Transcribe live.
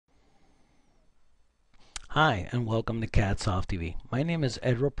Hi, and welcome to CadSoft TV. My name is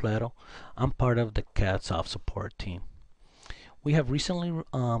Ed Robledo. I'm part of the CadSoft support team. We have recently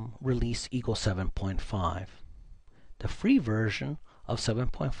released Eagle 7.5. The free version of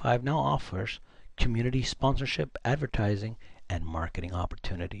 7.5 now offers community sponsorship, advertising, and marketing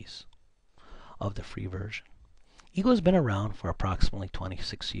opportunities of the free version. Eagle has been around for approximately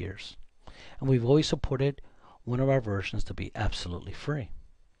 26 years, and we've always supported one of our versions to be absolutely free.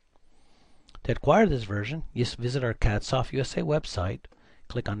 To acquire this version, just visit our CadSoft USA website,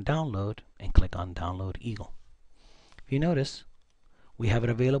 click on Download, and click on Download Eagle. If you notice, we have it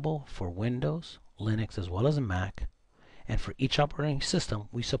available for Windows, Linux, as well as Mac, and for each operating system,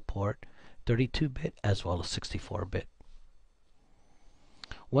 we support 32-bit as well as 64-bit.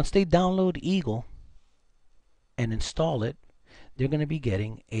 Once they download Eagle and install it, they're going to be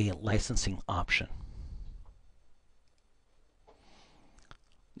getting a licensing option.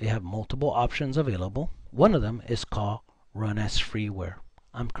 They have multiple options available. One of them is called Run as Freeware.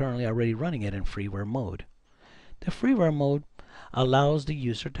 I'm currently already running it in freeware mode. The freeware mode allows the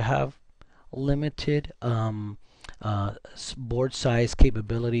user to have limited board size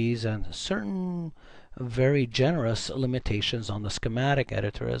capabilities and certain very generous limitations on the schematic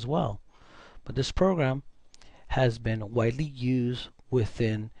editor as well. But this program has been widely used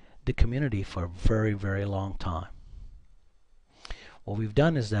within the community for a very, very long time. What we've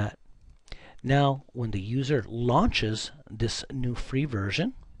done is that now when the user launches this new free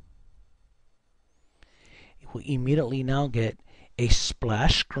version, it will immediately now get a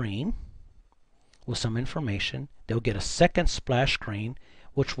splash screen with some information. They'll get a second splash screen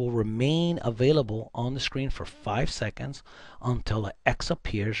which will remain available on the screen for 5 seconds until an X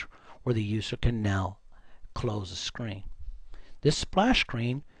appears where the user can now close the screen. This splash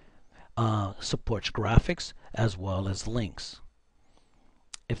screen supports graphics as well as links.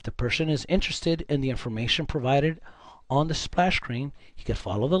 If the person is interested in the information provided on the splash screen, he can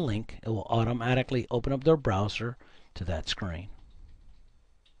follow the link. It will automatically open up their browser to that screen.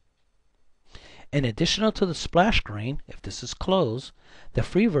 In addition to the splash screen, if this is closed, the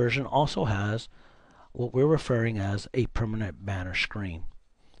free version also has what we're referring as a permanent banner screen.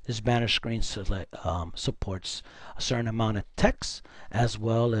 This banner screen supports a certain amount of text as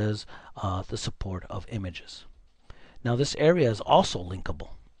well as the support of images. Now this area is also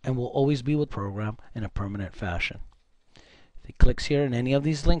linkable and will always be with program in a permanent fashion. If he clicks here in any of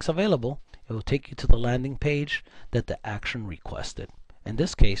these links available, it will take you to the landing page that the action requested. In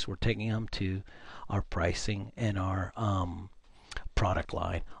this case, we're taking them to our pricing and our product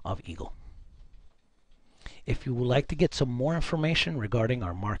line of Eagle. If you would like to get some more information regarding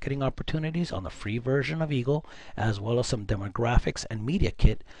our marketing opportunities on the free version of Eagle, as well as some demographics and media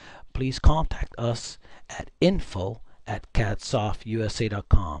kit, please contact us at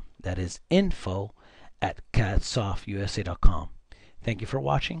info@cadsoftusa.com. That is info@cadsoftusa.com. Thank you for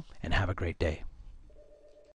watching and have a great day.